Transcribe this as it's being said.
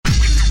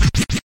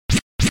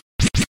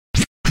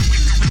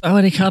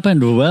Sawadee Cup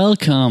and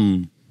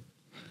welcome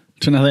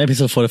to another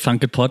episode for the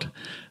Funkit Pod.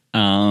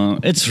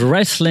 It's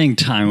wrestling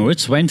time.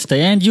 It's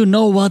Wednesday, and you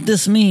know what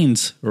this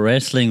means.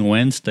 Wrestling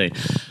Wednesday.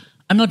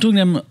 I'm not doing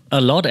them a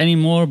lot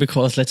anymore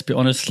because, let's be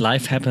honest,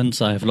 life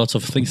happens. I have lots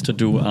of things to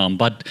do.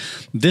 But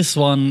this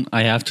one,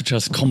 I have to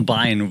just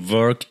combine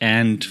work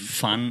and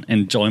fun,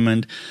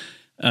 enjoyment.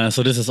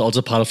 So this is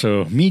also part of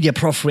the Media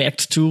Prof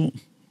React to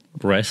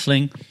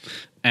Wrestling.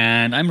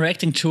 And I'm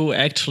reacting to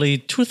actually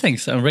two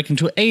things. I'm reacting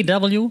to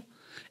AEW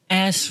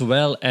as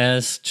well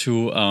as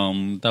to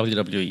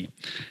WWE.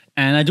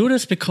 And I do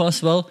this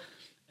because, well,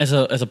 as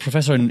a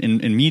professor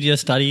in media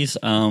studies,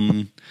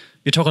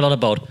 you talk a lot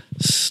about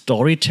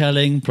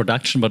storytelling,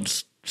 production,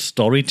 but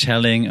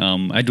storytelling.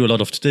 I do a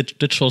lot of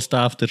digital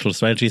stuff, digital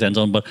strategies, and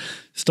so on. But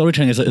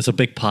storytelling is a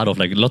big part of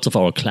like lots of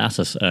our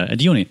classes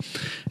at uni.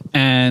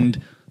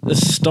 And the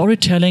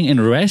storytelling in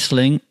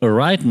wrestling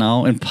right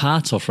now, in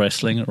parts of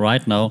wrestling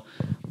right now,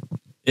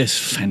 is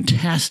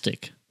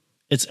fantastic.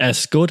 It's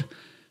as good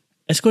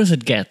as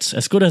it gets,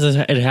 as good as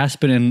it has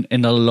been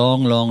in a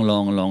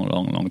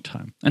long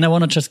time. And I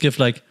want to just give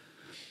like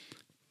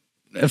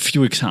a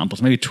few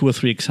examples, maybe 2 or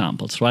 3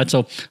 examples, right?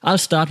 So I'll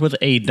start with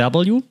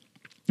AEW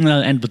and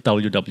I'll end with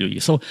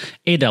WWE. So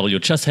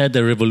AEW just had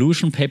the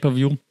Revolution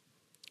pay-per-view,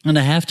 and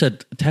I have to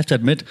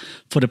admit,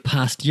 for the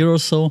past year or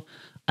so,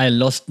 I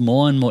lost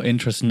more and more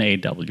interest in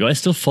AEW. I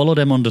still follow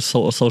them on the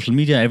social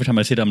media. Every time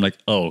I see them, I'm like,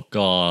 oh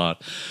God,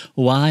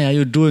 why are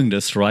you doing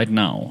this right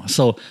now?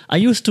 So I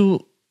used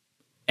to,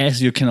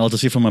 as you can also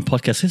see from my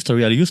podcast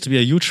history, I used to be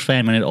a huge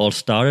fan when it all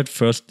started.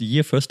 First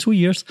 2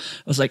 years,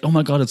 I was like, oh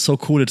my God, it's so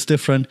cool, it's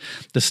different.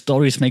 The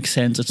stories make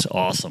sense, it's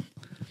awesome.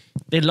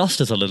 They lost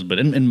this a little bit,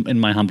 in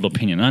my humble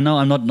opinion. I know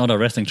I'm not a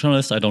wrestling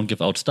journalist. I don't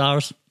give out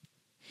stars.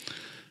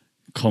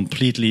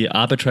 Completely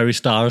arbitrary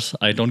stars.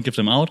 I don't give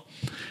them out.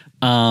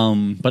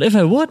 But if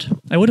I would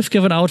have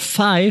given out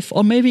 5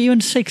 or maybe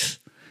even 6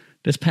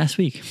 this past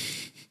week.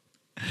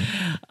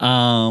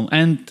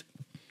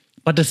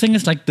 But the thing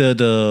is, like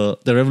the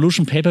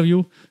Revolution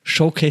pay-per-view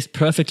showcased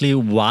perfectly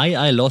why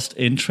I lost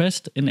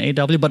interest in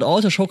AEW, but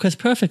also showcased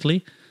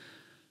perfectly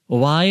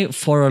why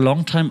for a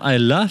long time I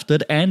loved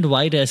it and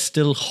why there's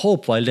still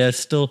hope, why there's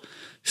still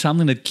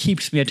something that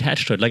keeps me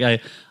attached to it. Like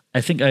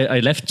I think I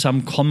left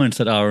some comments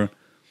that are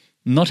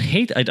not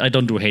hate. I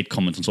don't do hate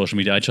comments on social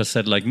media. I just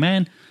said like,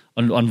 man,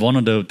 on one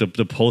of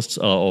the posts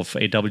of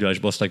AEW, I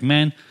was like,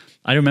 man,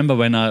 I remember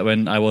when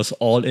I was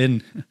all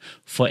in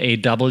for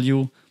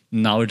AEW.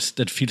 Now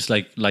it feels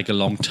like a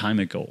long time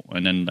ago.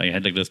 And then I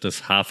had like this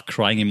half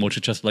crying emoji,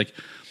 just like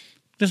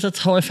that's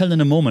how I felt in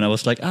the moment. I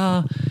was like,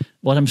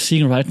 what I'm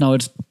seeing right now,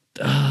 it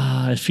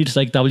feels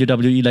like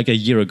WWE like a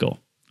year ago.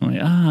 I'm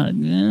like,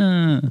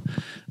 yeah.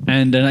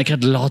 And then I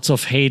got lots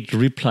of hate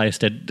replies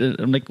that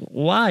I'm like,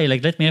 why?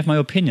 Like, let me have my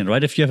opinion,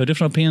 right? If you have a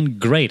different opinion,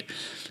 great.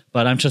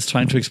 But I'm just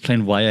trying to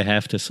explain why I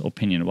have this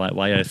opinion,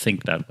 why I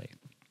think that way.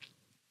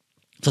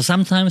 So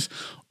sometimes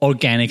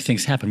organic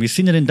things happen. We've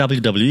seen it in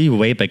WWE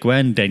way back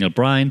when, Daniel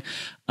Bryan.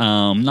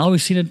 Now we've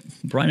seen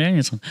it, Bryan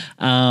Danielson.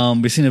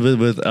 We've seen it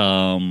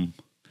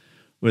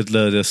with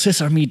the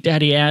scissor meat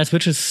daddy ass,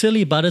 which is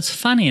silly, but it's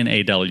funny in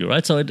AEW,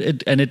 right? So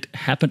it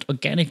happened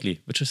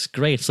organically, which is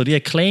great. So the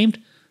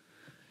Acclaimed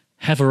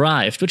have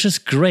arrived, which is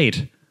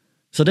great.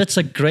 So that's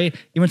a great,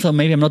 even though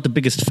maybe I'm not the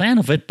biggest fan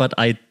of it, but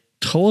I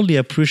totally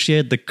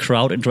appreciate the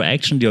crowd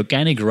interaction, the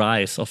organic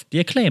rise of the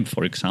Acclaimed,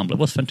 for example. It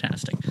was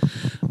fantastic.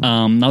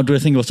 Now, do I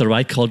think it was the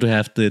right call to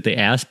have the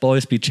Ass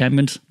Boys be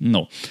champions?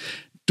 No.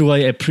 Do I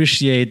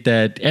appreciate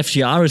that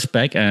FTR is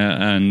back?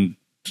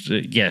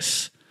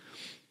 Yes.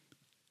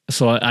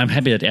 So I'm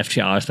happy that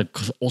FTR is back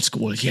because old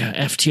school, yeah,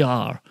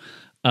 FTR.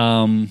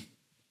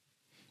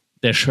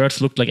 Their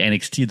shirts look like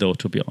NXT, though,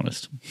 to be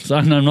honest. So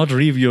I'm not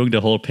reviewing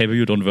the whole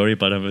pay-per-view, don't worry,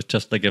 but it was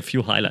just like a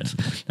few highlights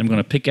I'm going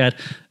to pick at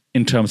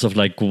in terms of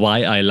like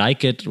why I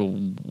like it,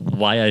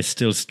 why I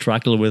still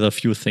struggle with a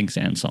few things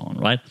and so on,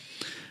 right?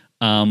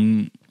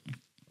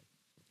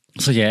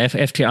 So yeah,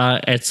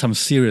 FTR adds some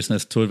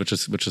seriousness to it, which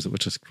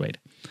is great.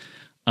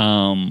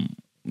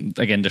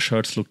 Again, the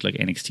shirts look like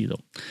NXT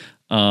though.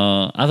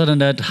 Other than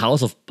that,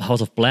 House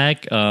of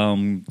Black,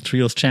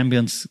 Trios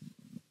champions,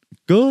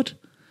 good,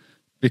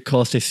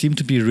 because they seem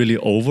to be really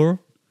over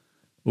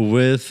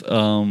with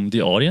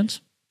the audience.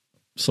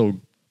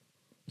 So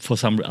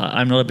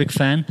I'm not a big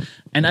fan,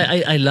 and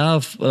I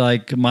love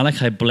like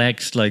Malachi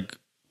Black's like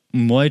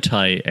Muay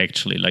Thai,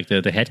 actually, like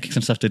the head kicks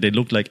and stuff, they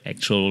look like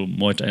actual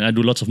Muay Thai, and I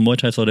do lots of Muay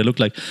Thai, so they look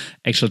like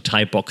actual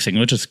Thai boxing,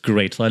 which is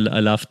great. So I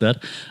love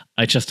that.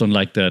 I just don't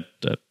like that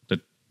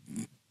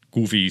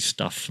goofy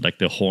stuff, like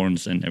the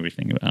horns and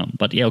everything.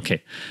 But yeah,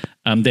 okay.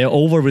 They're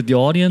over with the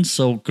audience,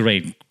 so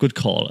great, good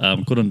call,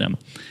 good on them.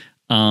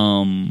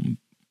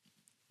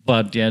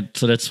 But yeah,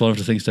 so that's one of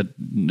the things that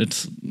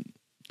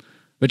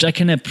which I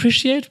can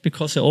appreciate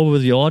because they're over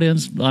with the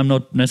audience. I'm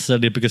not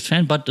necessarily the biggest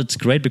fan, but it's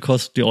great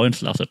because the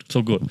audience loves it.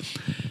 So good.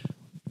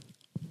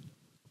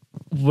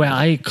 Where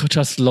I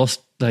just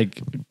lost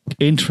like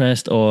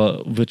interest,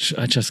 or which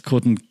I just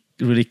couldn't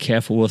really care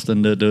for, was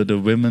then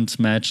the women's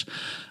match.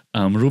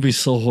 Ruby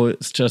Soho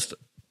is just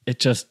it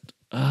just,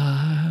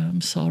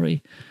 I'm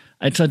sorry.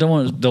 I don't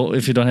want to,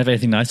 if you don't have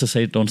anything nice to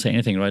say, don't say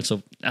anything, right?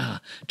 So,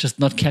 just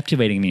not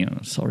captivating me.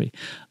 Sorry.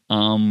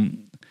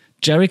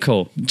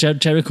 Jericho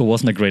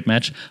wasn't a great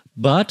match,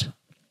 but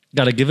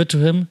gotta give it to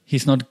him.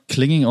 He's not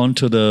clinging on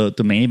to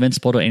the main event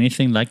spot or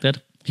anything like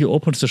that. He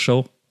opens the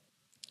show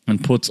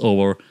and puts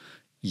over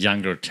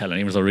younger talent.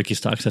 Even though Ricky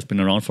Starks has been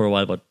around for a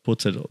while, but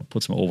puts him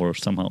over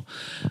somehow.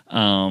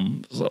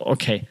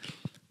 Okay.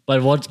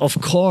 But what, of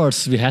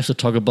course, we have to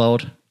talk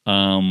about,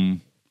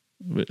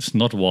 it's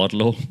not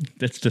Wardlow.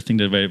 That's the thing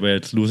where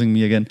it's losing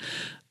me again.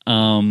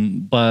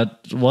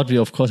 But what we,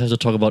 of course, have to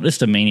talk about is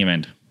the main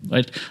event.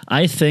 Right?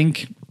 I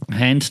think,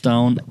 hands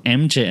down,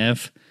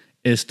 MJF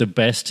is the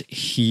best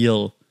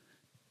heel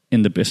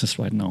in the business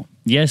right now.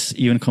 Yes,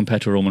 even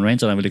compared to Roman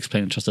Reigns, and I will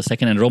explain in just a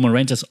second. And Roman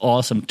Reigns is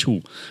awesome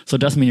too. So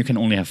it doesn't mean you can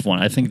only have one.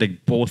 I think they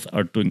both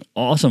are doing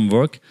awesome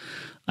work.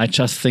 I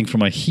just think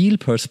from a heel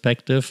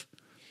perspective,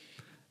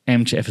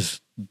 MJF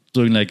is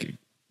doing like a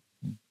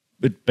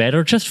bit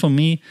better just for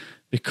me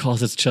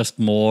because it's just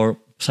more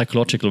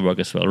psychological work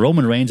as well.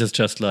 Roman Reigns is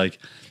just like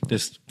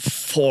this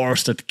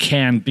force that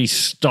can't be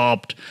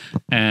stopped,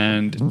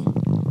 and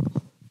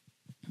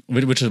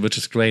which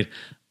is great.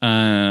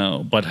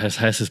 But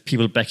has his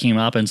people backing him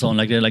up and so on,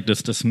 like they're like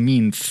this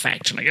mean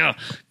faction, like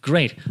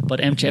great. But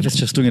MJF is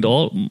just doing it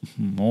all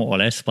more or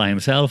less by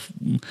himself.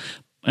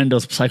 And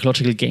those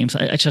psychological games,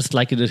 I just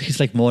like it. He's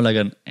like more like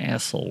an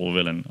asshole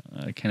villain.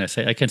 I can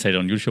say it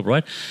on YouTube,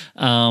 right?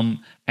 And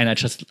I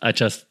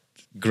just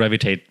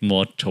gravitate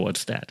more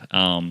towards that.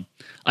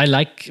 I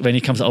like when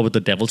he comes out with the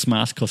devil's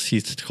mask because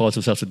he calls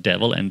himself the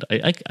devil, and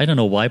I don't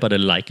know why, but I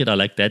like it. I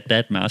like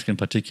that mask in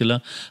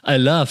particular. I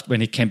loved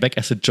when he came back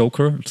as a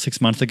Joker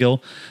 6 months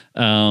ago.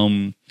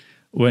 When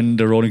with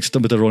the Rolling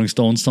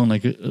Stones song,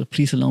 like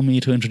please allow me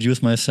to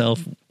introduce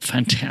myself.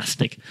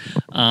 Fantastic.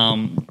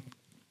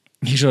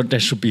 That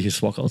should be his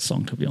walkout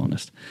song, to be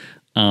honest.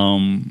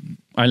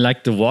 I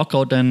like the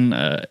walkout then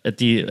at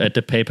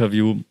the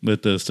pay-per-view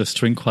with the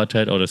string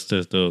quartet or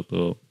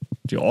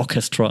the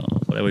orchestra,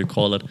 whatever you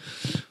call it,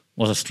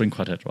 was a string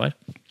quartet, right?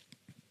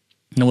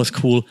 That was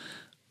cool.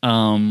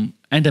 And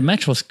the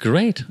match was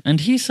great. And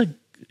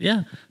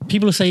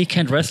people who say he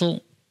can't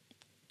wrestle,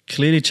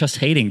 clearly just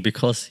hating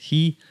because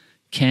he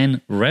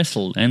can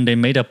wrestle. And they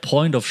made a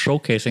point of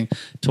showcasing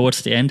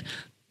towards the end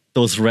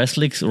those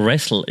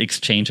wrestle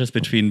exchanges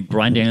between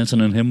Bryan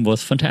Danielson and him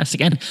was fantastic.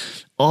 And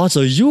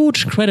also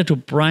huge credit to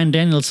Bryan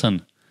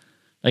Danielson.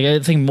 Like I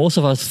think most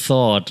of us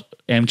thought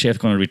MJF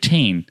going to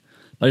retain,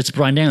 but it's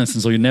Bryan Danielson,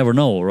 so you never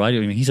know, right? I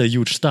mean, he's a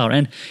huge star,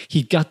 and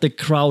he got the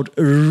crowd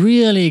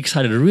really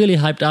excited, really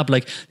hyped up.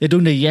 Like they're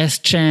doing the yes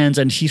chants,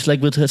 and he's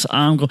like with his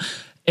arm going.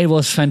 It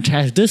was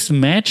fantastic. This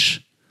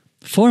match,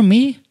 for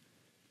me,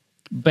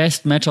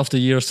 best match of the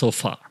year so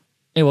far.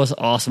 It was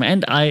awesome,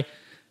 and I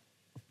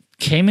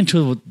came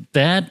into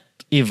that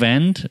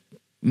event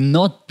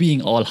not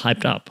being all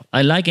hyped up.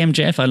 I like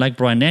MJF. I like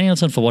Bryan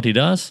Danielson for what he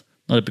does.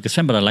 Not the biggest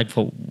fan, but I like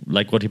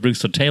what he brings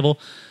to the table.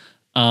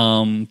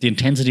 The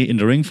intensity in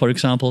the ring, for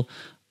example.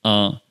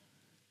 I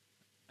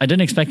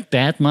didn't expect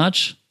that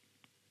much.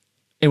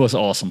 It was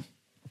awesome.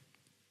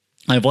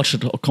 I watched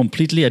it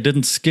completely. I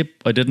didn't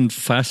skip. I didn't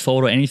fast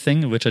forward or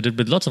anything, which I did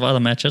with lots of other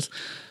matches.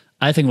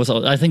 I think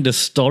the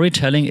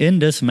storytelling in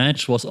this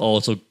match was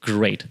also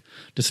great.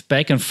 This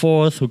back and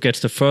forth, who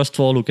gets the first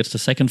fall, who gets the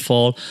second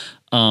fall.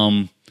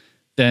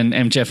 Then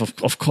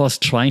MJF, of course,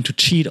 trying to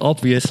cheat,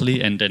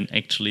 obviously, and then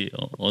actually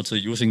also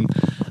using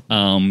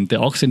the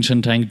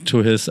oxygen tank to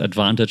his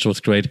advantage was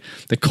great.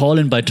 The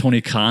call-in by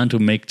Tony Khan to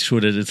make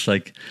sure that it's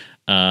like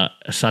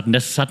sudden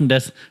death. Sudden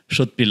death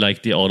should be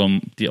like the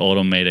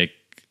automatic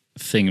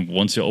thing.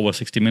 Once you're over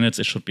 60 minutes,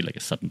 it should be like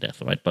a sudden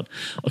death, right? But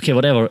okay,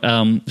 whatever.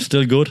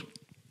 Still good.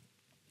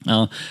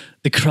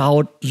 The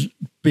crowd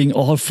being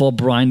all for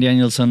Bryan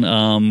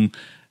Danielson,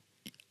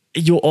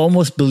 you're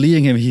almost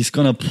believing him he's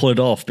gonna pull it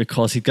off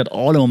because he got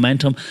all the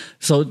momentum.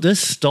 So this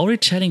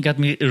storytelling got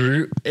me.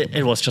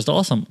 It was just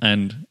awesome,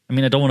 and I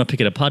mean I don't want to pick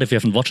it apart. If you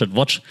haven't watched it,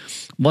 watch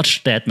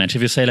that match.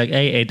 If you say like,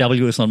 "Hey,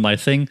 AW is not my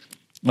thing,"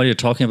 what are you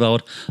talking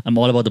about? I'm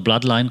all about the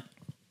bloodline.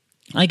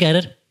 I get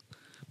it,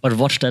 but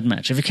watch that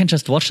match. If you can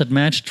just watch that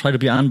match, try to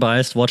be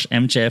unbiased. Watch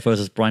MJF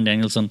versus Bryan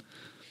Danielson.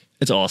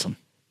 It's awesome.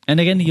 And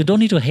again, you don't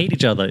need to hate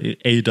each other.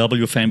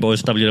 AEW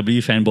fanboys,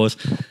 WWE fanboys,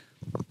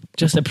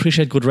 just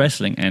appreciate good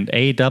wrestling. And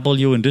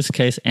AEW, in this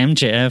case,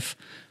 MJF,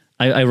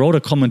 I wrote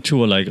a comment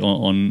too, like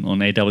on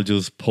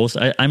AEW's post.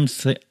 I'm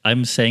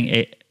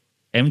saying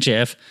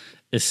MJF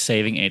is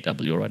saving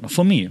AEW right now.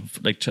 For me,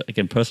 like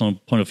again, personal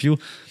point of view,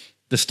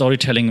 the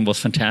storytelling was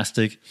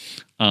fantastic.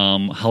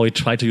 How he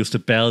tried to use the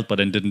belt, but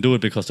then didn't do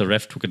it because the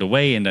ref took it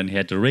away, and then he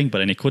had the ring, but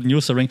then he couldn't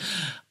use the ring.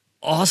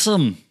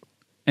 Awesome.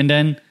 And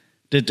then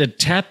the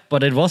tap,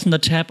 but it wasn't a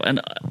tap,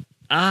 and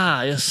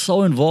you're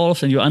so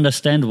involved, and you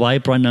understand why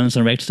Bryan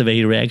Danielson reacts the way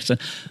he reacts.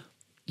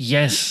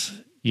 Yes.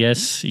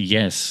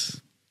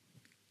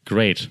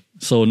 Great.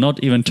 So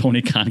not even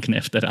Tony Khan can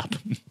F that up.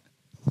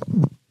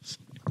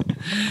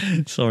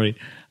 Sorry.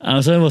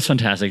 So it was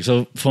fantastic.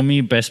 So for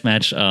me, best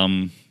match.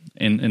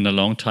 in a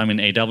long time in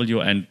AW,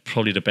 and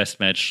probably the best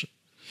match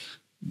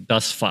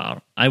thus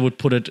far. I would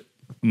put it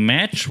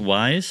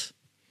match-wise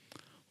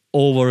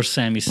over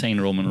Sami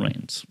Zayn, Roman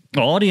Reigns.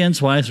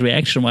 Audience-wise,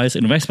 reaction-wise,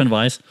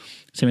 investment-wise,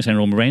 Sami Zayn,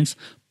 Roman Reigns.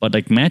 But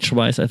like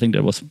match-wise, I think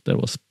that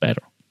was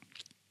better.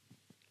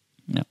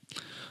 Yeah.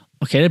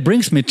 Okay, that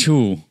brings me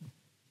to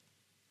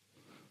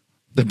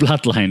the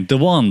Bloodline, the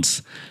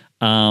ones,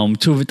 to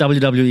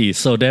WWE.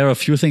 So there are a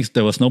few things.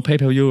 There was no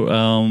pay-per-view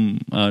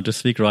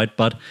this week, right?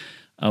 But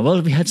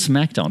we had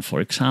SmackDown, for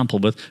example,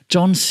 with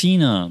John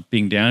Cena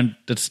being there. And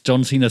that's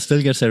John Cena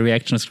still gets a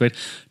reaction. It's great.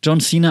 John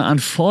Cena,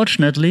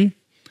 unfortunately,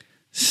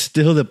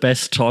 still the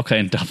best talker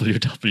in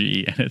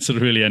WWE, and it's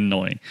really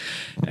annoying.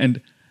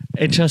 And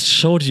it just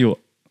showed you,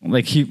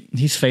 like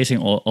he's facing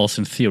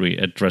Austin Theory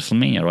at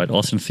WrestleMania, right?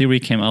 Austin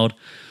Theory came out,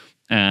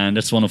 and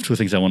that's one of two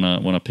things I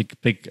wanna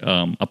pick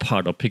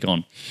apart or pick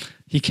on.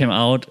 He came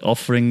out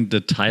offering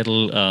the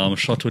title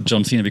shot to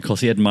John Cena because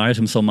he admired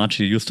him so much.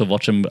 He used to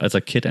watch him as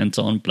a kid and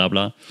so on, blah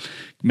blah,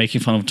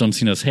 making fun of John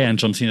Cena's hair, and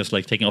John Cena's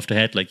like taking off the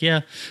hat, like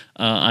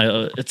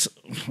it's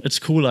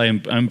cool. I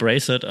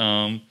embrace it.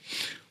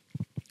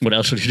 What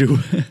else should he do?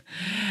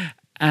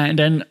 And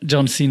then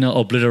John Cena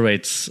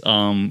obliterates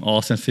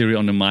Austin Theory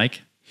on the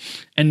mic.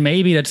 And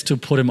maybe that's to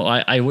put him...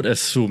 I would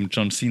assume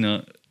John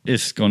Cena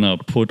is going to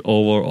put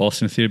over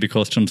Austin Theory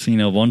because John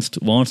Cena wants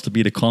to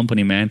be the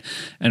company man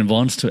and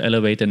wants to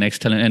elevate the next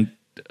talent. And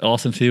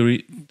Austin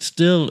Theory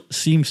still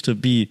seems to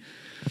be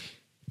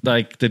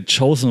like the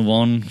chosen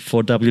one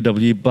for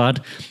WWE,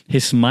 but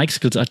his mic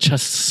skills are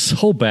just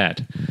so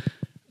bad.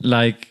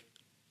 Like,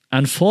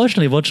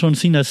 unfortunately, what John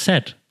Cena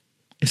said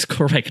is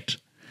correct.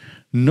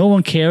 No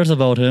one cares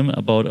about him,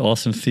 about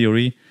Austin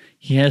Theory.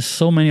 He has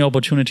so many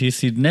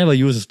opportunities, he never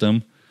uses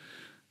them.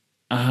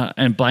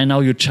 And by now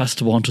you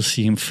just want to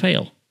see him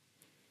fail.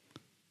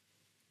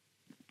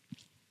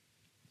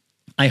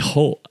 I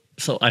hope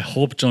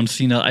John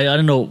Cena, I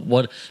don't know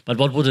what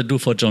would they do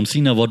for John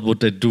Cena? What would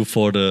they do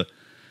for the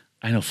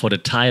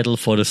title,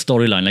 for the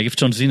storyline? Like if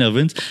John Cena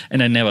wins,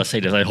 and I never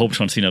say this, I hope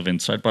John Cena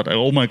wins, right? But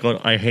oh my God,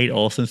 I hate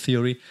Austin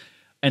Theory.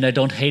 And I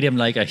don't hate him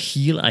like a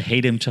heel. I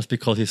hate him just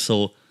because he's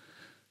so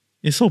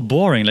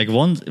boring. Like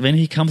when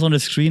he comes on the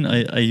screen,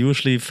 I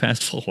usually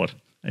fast forward.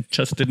 I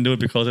just didn't do it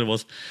because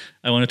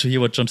I wanted to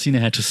hear what John Cena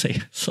had to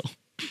say. So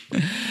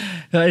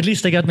at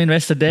least they got me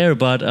invested there.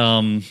 But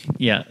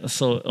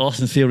so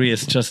Austin Theory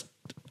is just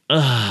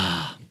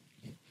and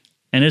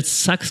it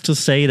sucks to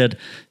say that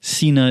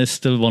Cena is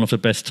still one of the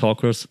best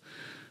talkers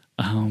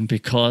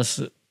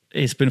because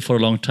it's been for a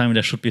long time.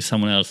 There should be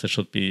someone else that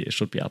should be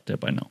up there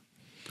by now.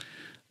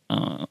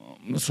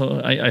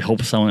 So I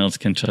hope someone else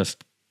can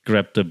just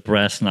grab the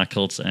brass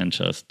knuckles and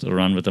just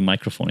run with the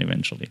microphone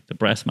eventually, the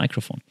brass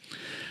microphone.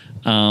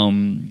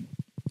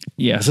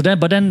 So then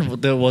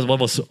there was what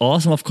was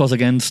awesome, of course,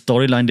 again,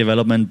 storyline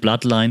development,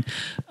 Bloodline,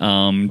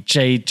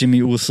 Jimmy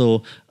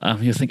Uso.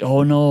 You think,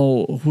 oh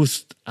no,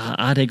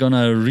 are they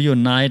gonna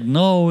reunite?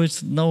 No,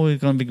 it's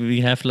gonna be.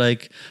 We have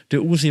like the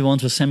Uzi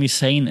ones with Sami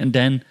Zayn, and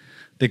then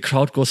the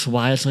crowd goes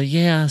wild. So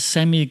yeah,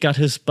 Sammy got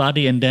his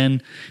buddy, and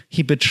then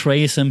he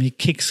betrays him. He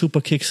super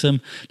kicks him,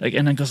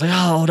 and then goes like,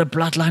 oh, the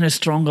Bloodline is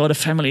stronger. The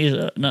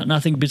family,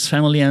 nothing beats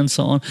family, and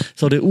so on.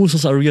 So the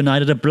Usos are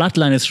reunited. The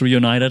Bloodline is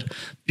reunited,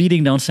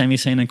 beating down Sami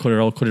Zayn, and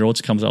Cody Rhodes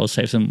comes out,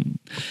 saves him.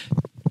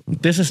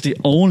 This is the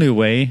only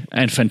way,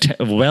 and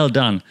well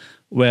done,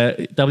 where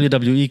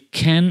WWE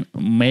can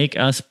make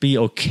us be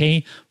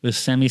okay with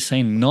Sami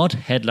Zayn not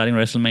headlining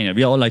WrestleMania.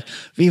 We are all like,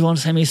 we want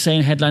Sami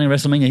Zayn headlining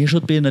WrestleMania. He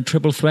should be in a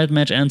triple threat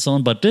match and so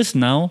on. But this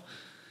now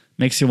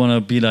makes you want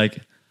to be like,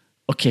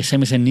 okay,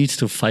 Sami Zayn needs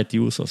to fight the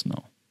Usos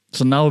now.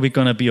 So now we're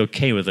going to be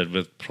okay with it,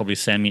 with probably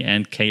Sami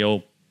and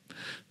KO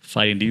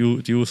fighting the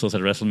Usos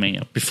at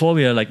WrestleMania. Before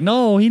we are like,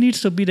 no, he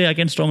needs to be there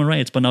against Roman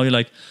Reigns. But now you're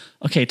like,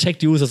 okay, take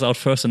the Usos out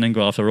first and then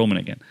go after Roman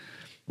again.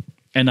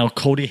 And now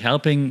Cody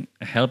helping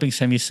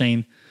Sami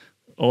Zayn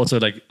also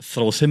like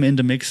throws him in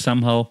the mix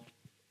somehow,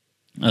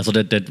 so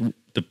that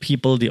the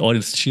people, the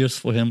audience cheers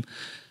for him.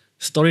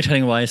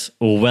 Storytelling wise,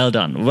 well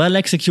done, well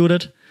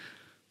executed,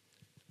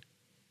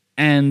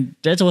 and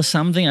that was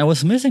something I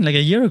was missing like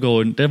a year ago.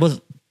 And that was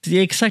the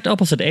exact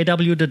opposite.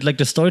 AW did like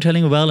the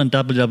storytelling well, and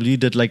WWE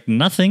did like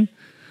nothing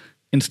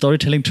in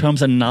storytelling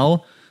terms. And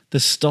now the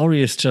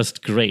story is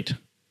just great.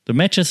 The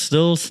matches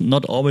still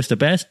not always the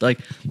best, like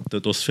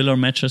those filler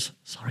matches.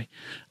 Sorry,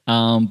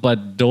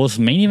 but those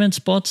main event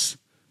spots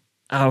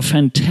are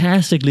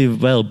fantastically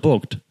well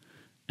booked,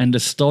 and the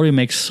story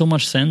makes so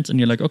much sense. And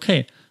you're like,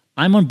 okay,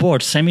 I'm on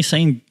board. Sami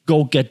Zayn,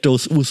 go get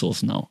those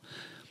Usos now.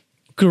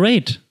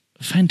 Great,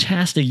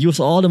 fantastic. Use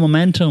all the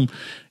momentum.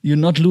 You're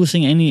not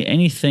losing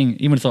anything.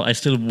 Even though I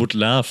still would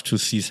love to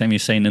see Sami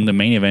Zayn in the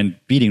main event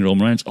beating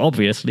Roman Reigns,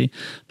 obviously.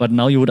 But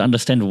now you would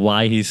understand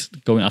why he's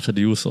going after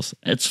the Usos.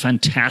 It's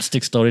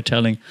fantastic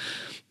storytelling.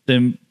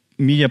 The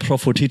Media Pro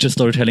for Teacher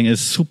storytelling is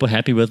super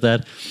happy with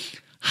that.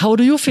 How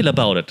do you feel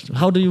about it?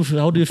 How do you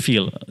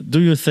feel? Do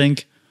you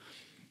think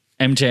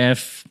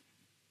MJF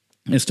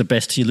is the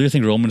best heel? Do you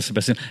think Roman is the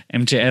best heel?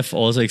 MJF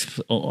also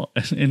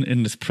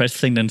in this press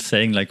thing then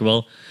saying like,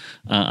 well,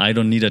 I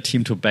don't need a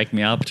team to back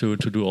me up to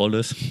do all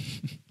this.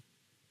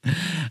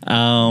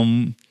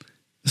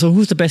 So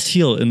who's the best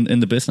heel in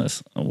the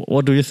business?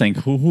 What do you think?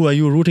 Who are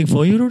you rooting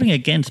for? You're rooting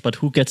against, but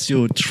who gets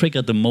you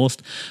triggered the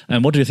most?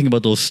 And what do you think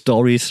about those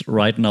stories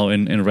right now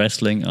in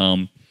wrestling?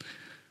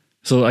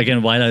 So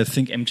again, while I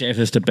think MJF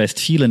is the best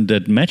heel and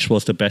that match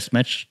was the best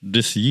match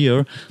this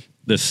year,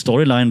 the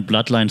storyline,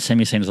 Bloodline,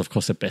 Sami Zayn is of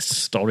course the best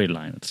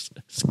storyline. It's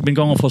been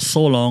going on for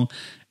so long.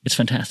 It's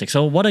fantastic.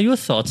 So what are your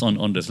thoughts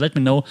on this? Let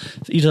me know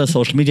either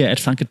social media at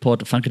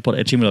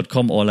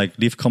funkitpod@gmail.com, or like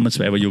leave comments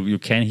wherever you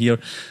can here.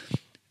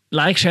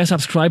 Like, share,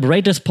 subscribe,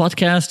 rate this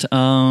podcast.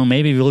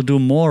 Maybe we'll do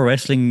more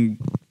wrestling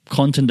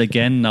content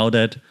again now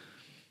that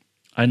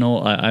I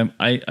know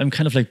I'm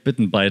kind of like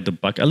bitten by the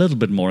bug a little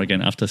bit more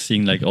again after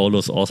seeing like all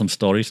those awesome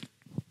stories.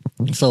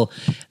 So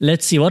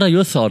let's see. What are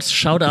your thoughts?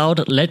 Shout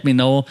out. Let me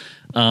know.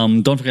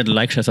 Don't forget to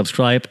like, share,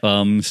 subscribe.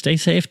 Stay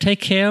safe.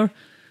 Take care.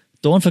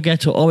 Don't forget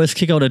to always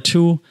kick out a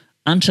 2.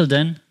 Until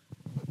then,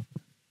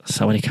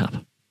 Sawadee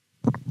Krap.